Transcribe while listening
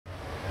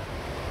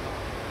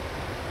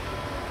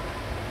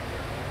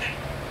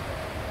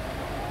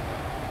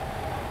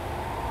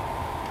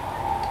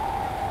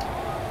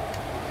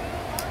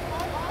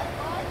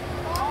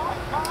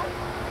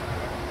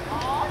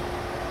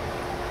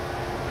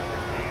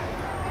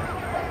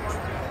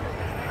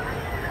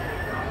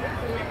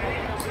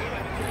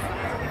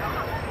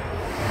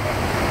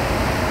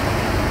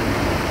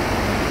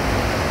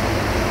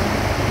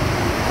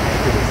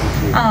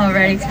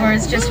Alright,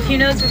 explorers, just a few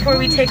notes before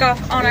we take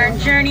off on our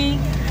journey.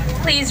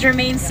 Please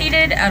remain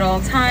seated at all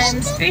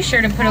times. Be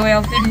sure to put away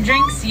all food and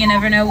drinks. You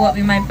never know what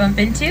we might bump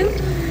into.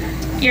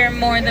 You're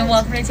more than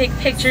welcome to take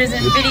pictures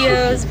and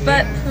videos,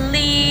 but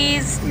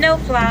please, no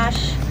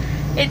flash.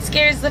 It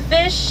scares the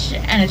fish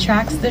and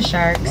attracts the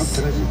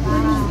sharks.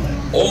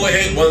 All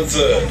ahead,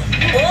 1/3.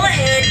 All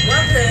ahead,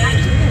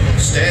 1/3.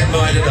 Stand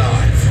by to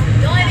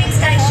dive. Diving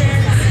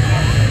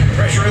stations.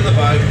 Pressure in the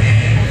boat.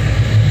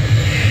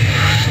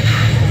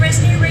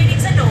 Rescue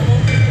readings are normal.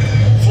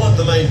 Flood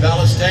the main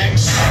ballast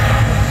tanks.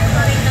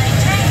 Flooding main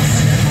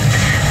tanks.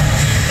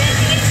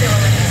 Venting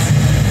auxiliaries.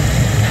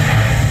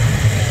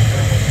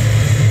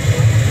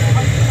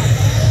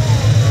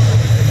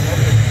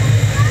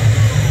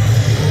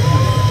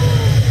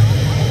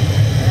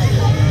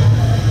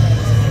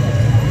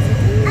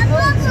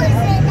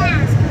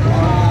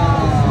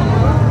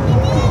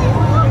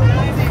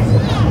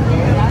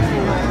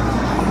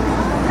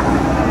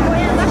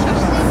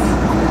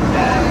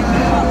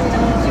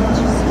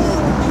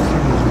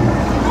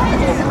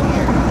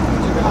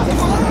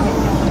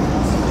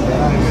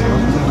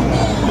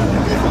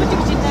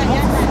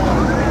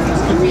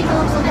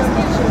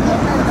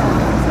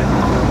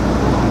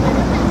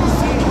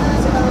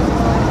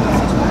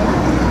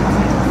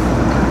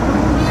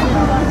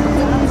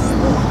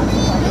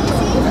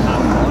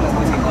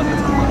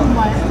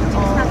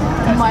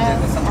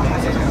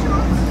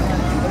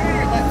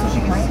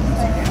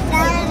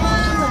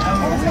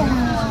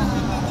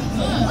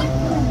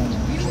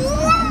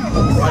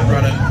 Right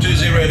rudder,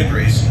 20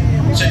 degrees.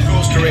 Set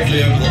course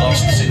directly over the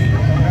lost city.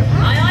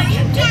 Aye, aye,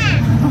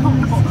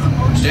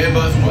 Captain. Stand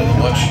by for weather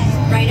watch.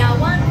 Radar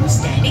 1,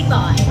 standing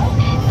by.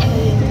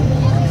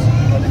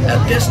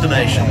 Our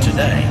destination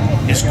today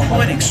is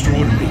quite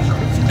extraordinary,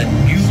 a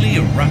newly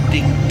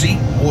erupting deep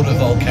water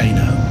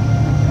volcano.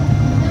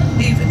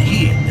 Even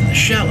here in the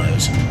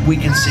shallows, we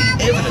can see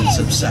evidence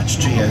of such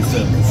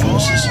geothermal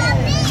forces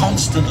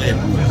constantly at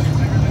work.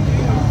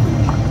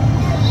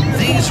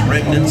 These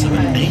remnants of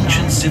an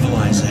ancient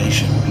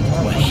civilization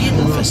were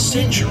hidden for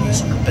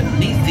centuries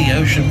beneath the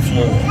ocean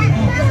floor,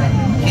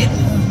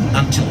 hidden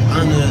until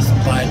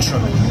unearthed by a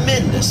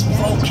tremendous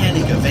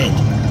volcanic event.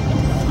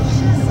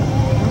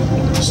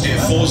 Steer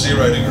 40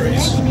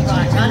 degrees.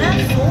 Right rudder,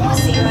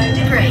 40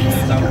 degrees.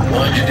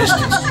 Mind your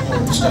distance to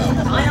port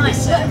starboard. Aye, aye,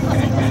 sir.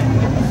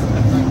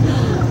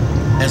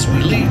 As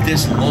we leave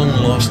this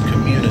long-lost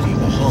community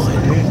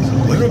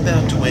behind, we're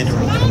about to enter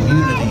a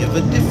community of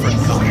a different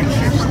kind,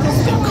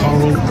 the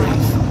coral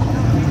reef.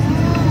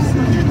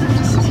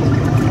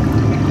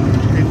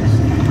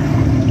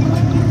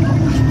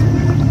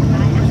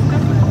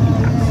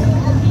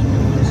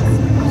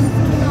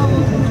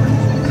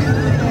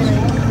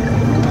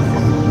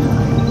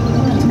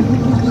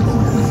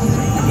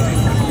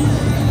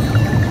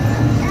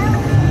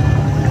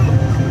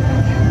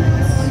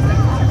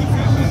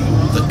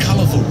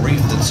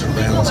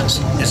 Surrounds us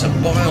is a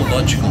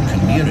biological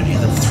community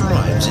that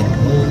thrives in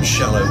warm,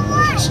 shallow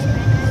waters.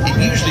 It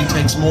usually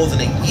takes more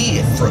than a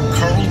year for a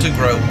coral to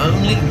grow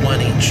only 1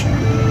 inch.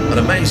 An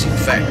amazing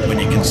fact when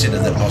you consider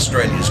that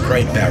Australia's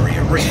Great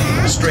Barrier Reef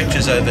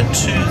stretches over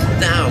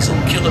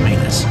 2,000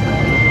 kilometres.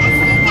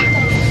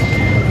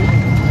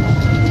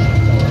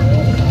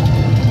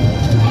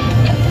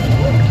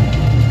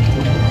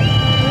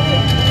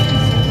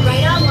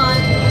 Radar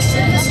 1,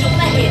 surface storm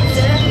ahead,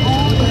 sir.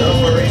 No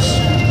worries.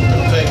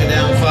 Take it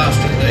down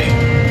faster, Dave.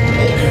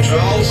 All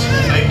controls,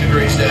 8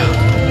 degrees down.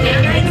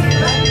 Down 8,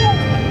 sir.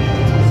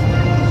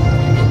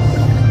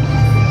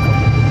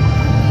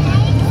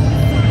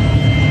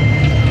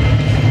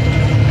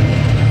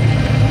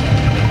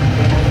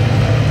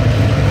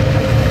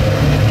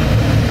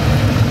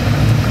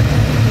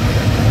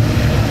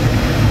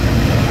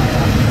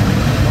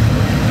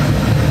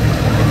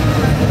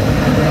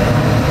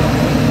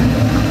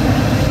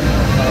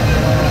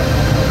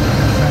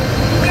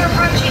 We're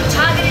approaching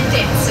targeted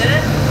depth, sir.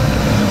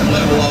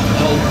 Level off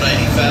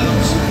 180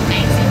 fathoms.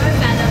 80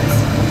 fathoms.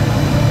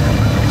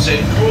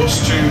 Set course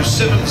to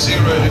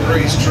 70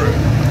 degrees true.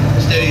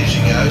 Steady as she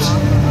goes.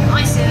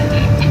 Aye, sir.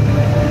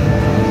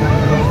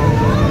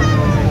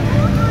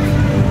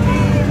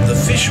 The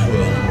fish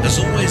world has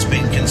always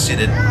been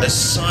considered a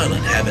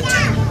silent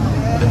habitat,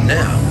 but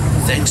now,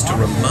 thanks to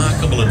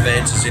remarkable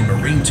advances in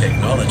marine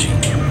technology,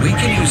 we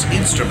can use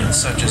instruments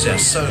such as our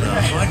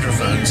sonar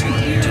hydrophones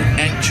to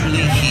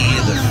actually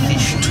hear the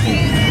fish talk.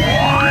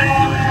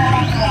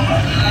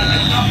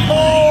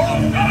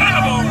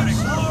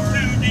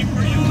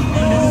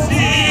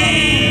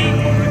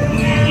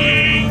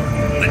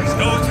 Let's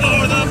go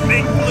explore the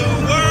big blue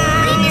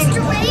world. Hey, Mr.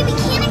 Ray, we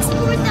can't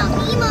explore without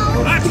Nemo.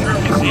 I'm sure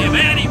we'll see him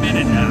any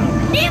minute now.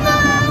 Nemo!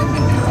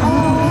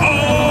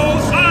 Oh,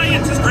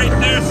 science is great.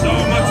 There's so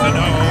much to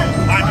know.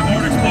 I'm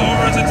aboard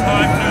Explorers. It's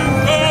time to go.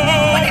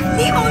 What if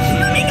Nemo's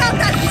swimming out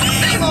that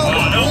Nemo?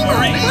 Oh, don't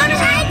worry. Want to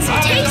ride some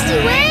tasty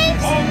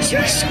waves?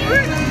 Sure.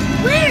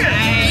 Where?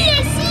 Yeah,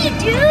 I see it,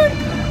 dude.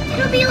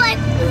 It'll be like,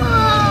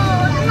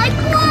 whoa, and like,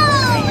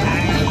 whoa, and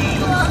like,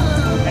 whoa.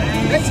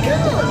 Let's go.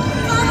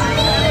 Follow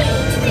me.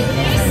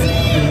 You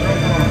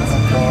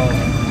see?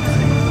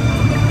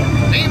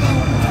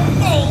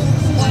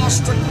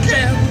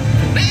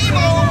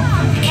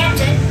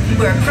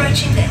 We're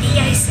approaching the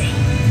EAC.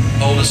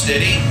 Hold her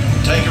steady.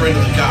 Take her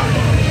into the car.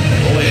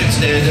 All ahead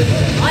standard.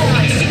 Aye,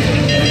 aye, sir.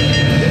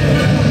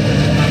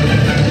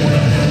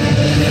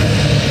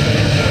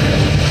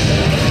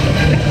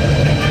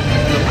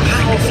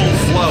 Powerful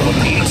flow of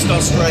the East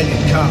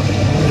Australian Current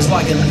is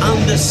like an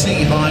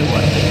undersea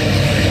highway.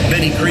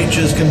 Many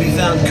creatures can be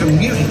found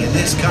commuting in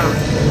this current,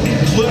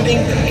 including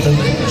the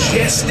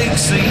majestic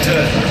sea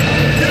turtle.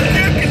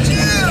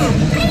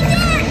 Hey,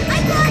 Dad!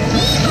 I got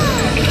Nemo!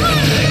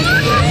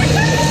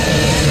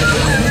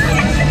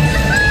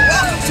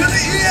 Welcome to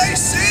the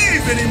EAC,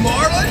 Vinnie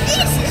Marlin. This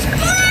is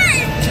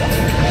fun!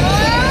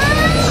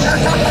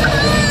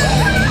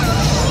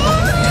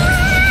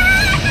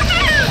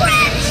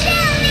 Grab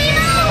shell,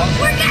 Nemo!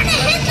 We're gonna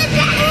hit the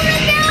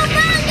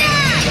Cowabunga!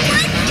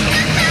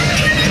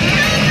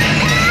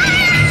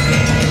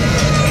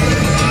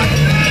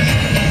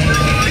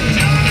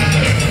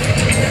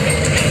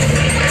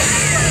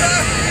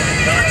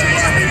 Not till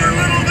I hear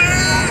little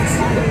dudes.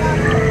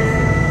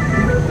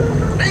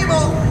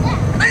 Nemo!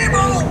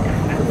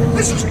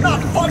 This is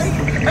not funny,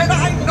 and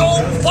I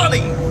know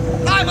funny.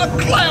 I'm a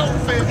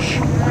clownfish.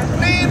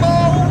 Nemo!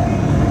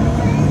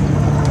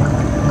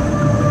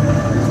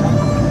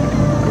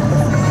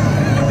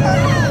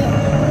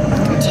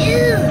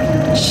 Dude,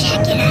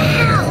 check it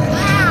out!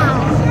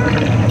 Wow!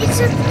 It's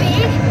a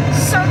big,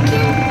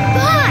 sunken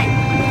butt!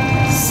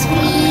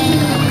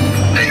 Sweet!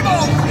 Nemo!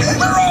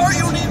 Where are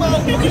you, Nemo?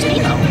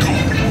 Nemo!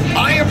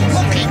 I am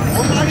looking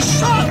for my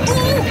son.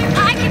 Ooh,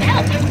 I can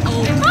help!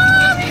 Oh, no!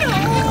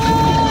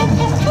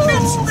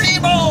 It's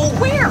Nemo!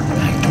 Where?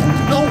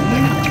 No,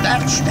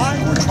 that's why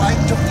we're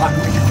trying to find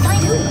him.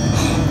 Find who?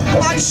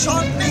 My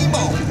son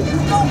Nemo. You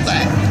know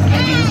that.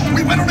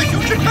 We went on a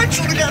huge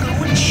adventure together,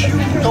 which you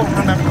don't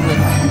remember at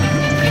all.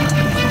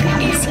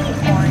 Is he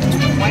orange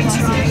with white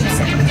stripes?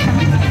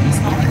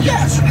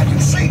 Yes, have you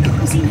seen him?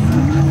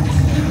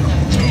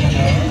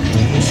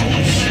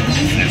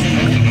 There's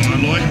nothing I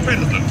like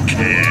better than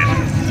care.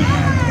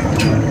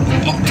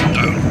 Oh,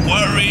 don't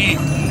worry.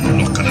 I'm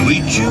not going to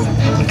eat you.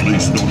 At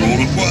least not all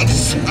at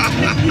once.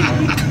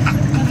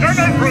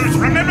 No, Bruce,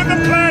 remember the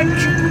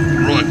pledge.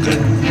 Right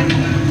then.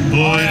 I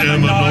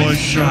am a nice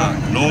shark,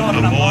 not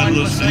a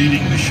mindless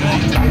eating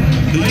machine.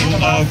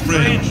 People are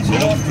friends,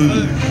 not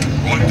food.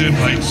 Right then,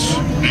 mates.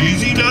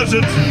 Easy does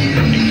it. You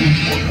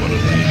want one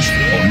of these?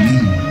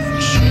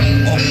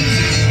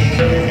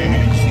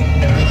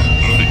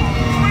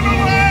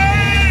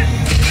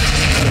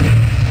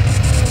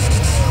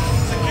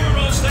 Secure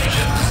all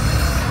stations.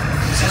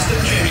 System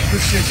check.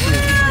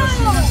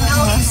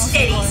 Hold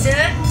steady,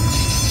 sir.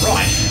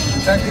 Right.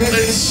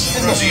 Let's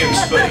resume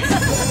speed.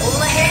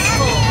 All ahead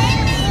full.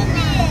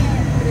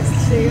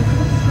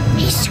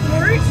 Hey,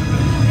 Squirt,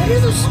 what are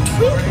those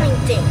twinkling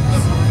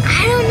things?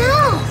 I don't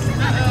know.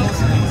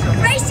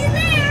 Race in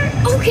there.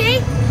 Okay,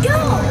 go.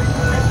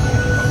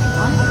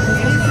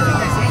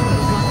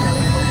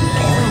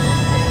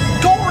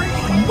 Dory!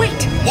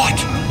 Wait. What?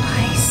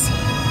 I see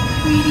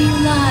pretty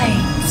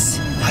lights.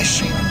 I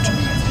see him too.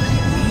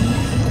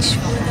 Reach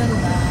for the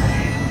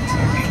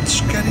light. It's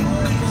getting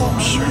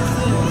closer.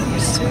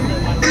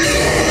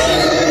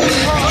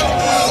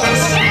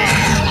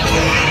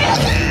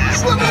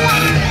 Swim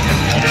away!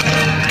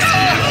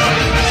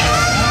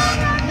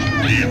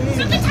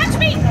 Something touched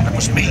me! That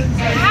was me.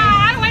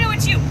 How do I know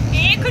it's you?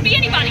 It could be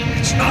anybody.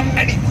 It's not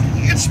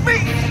anybody. It's me.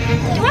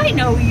 Do I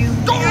know you?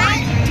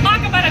 Dory!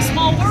 Talk about a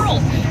small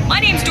world. My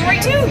name's Dory,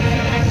 too.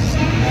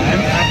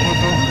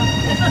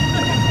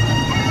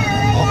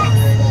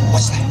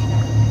 What's that?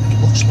 It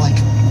looks like...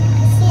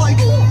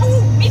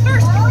 Me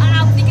first.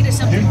 I'm thinking of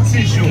something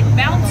big,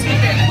 bouncy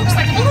that looks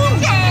like a balloon.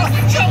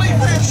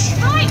 jellyfish!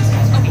 Right.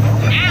 Okay,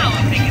 now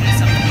I'm thinking of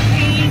something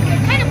big,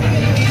 kind of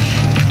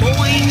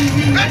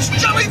boing. That's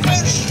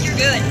jellyfish! You're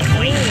good.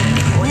 Boing.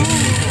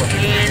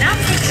 And I'm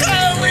thinking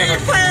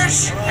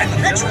Jellyfish!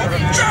 It's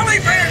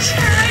jellyfish!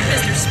 all right,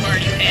 Mr.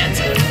 Smarty Pants.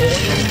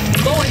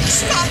 Boing.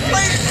 Stop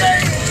playing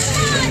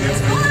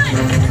games!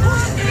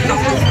 No!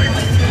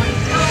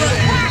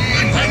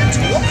 Invite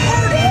to a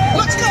party!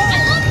 Let's go!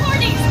 I love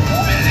parties.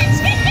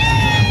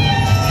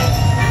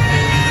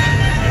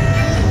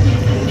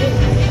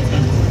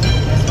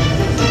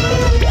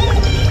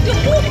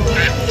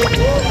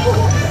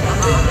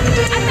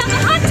 I found the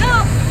hot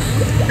tub.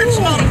 It's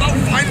not about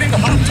finding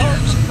hot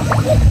tubs.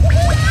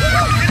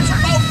 It's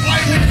about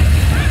finding...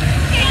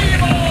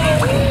 Nemo!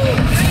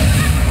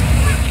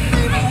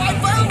 Nemo, I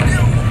found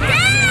you!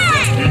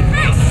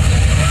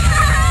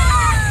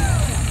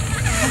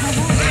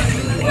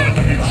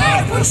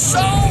 I was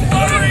so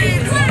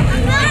worried!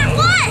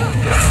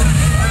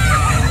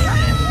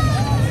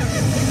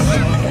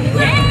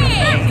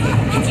 Hey!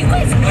 Have you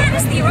guys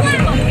noticed the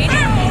erupting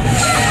volcano?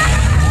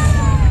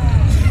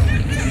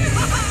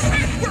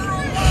 We're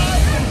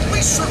alive! We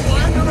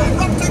survived an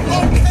erupting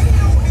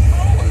volcano,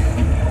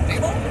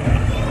 Nemo!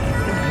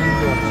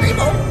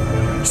 Nemo?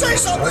 Say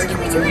something! Can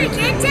we do it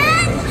again,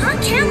 Dad? Huh,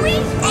 can we?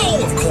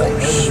 Oh, of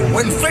course!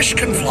 When fish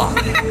can fly!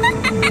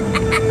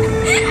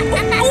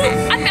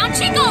 Oh, I found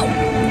Chico!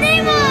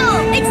 Nemo!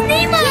 It's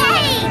Nemo!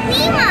 Yay,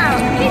 Nemo!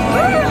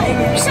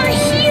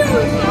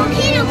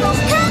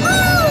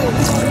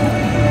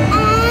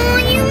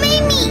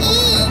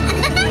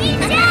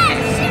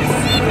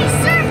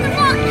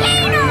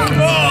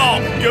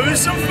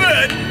 a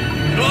fit.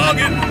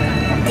 Noggin.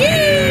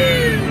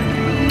 Dude!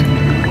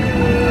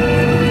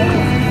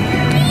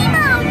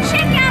 Nemo,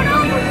 check out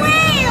all the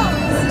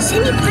whales!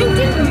 Cindy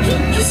Plankton,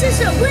 he says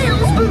that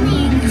whales only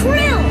eat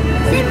krill.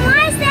 Then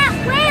why is that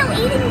whale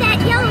eating that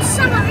yellow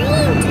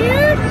submarine,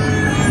 dude?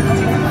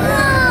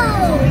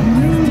 Whoa!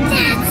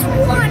 That's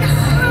one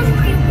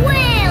hungry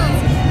whale!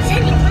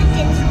 Cindy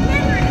Plankton's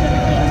never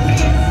gonna eat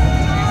this.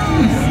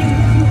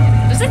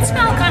 Does it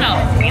smell kind of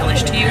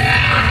whalish to you?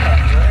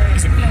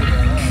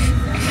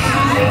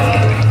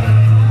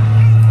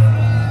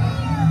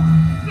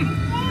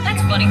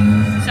 That's funny.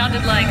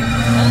 Sounded like,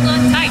 hold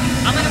on tight.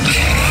 I'm gonna...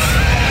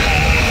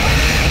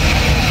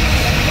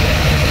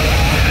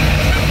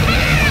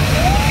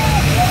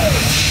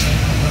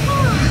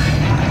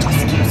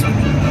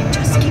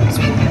 Just keep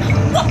swimming.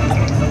 Whoa!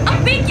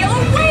 A big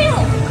yellow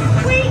whale!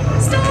 Wait,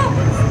 stop!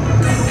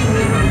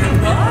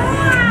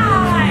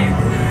 Why?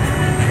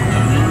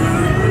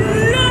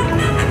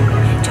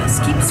 Just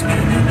keep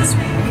swimming,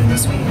 swimming,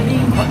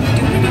 swimming. What you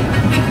doing?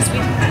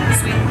 Swim,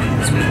 swim,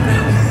 swim.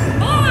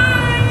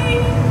 Bye!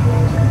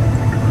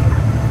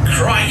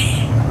 Crikey!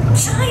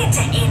 Shall I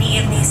enter any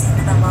of this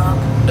into the log?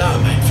 No,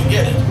 mate,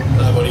 forget it.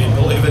 Nobody would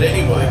believe it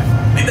anyway.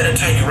 We better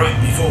take her up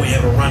before we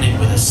have a run-in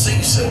with a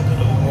sea serpent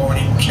or an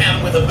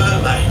encounter with a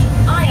mermaid.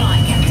 Aye,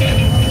 aye,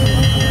 Captain.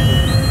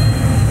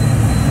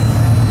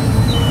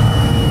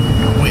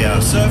 We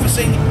are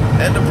surfacing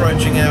and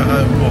approaching our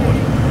home port.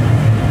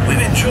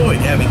 We've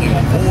enjoyed having you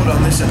aboard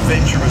on this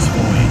adventurous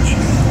voyage.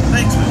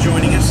 Thanks for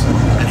joining us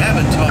and have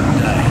a top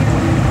day.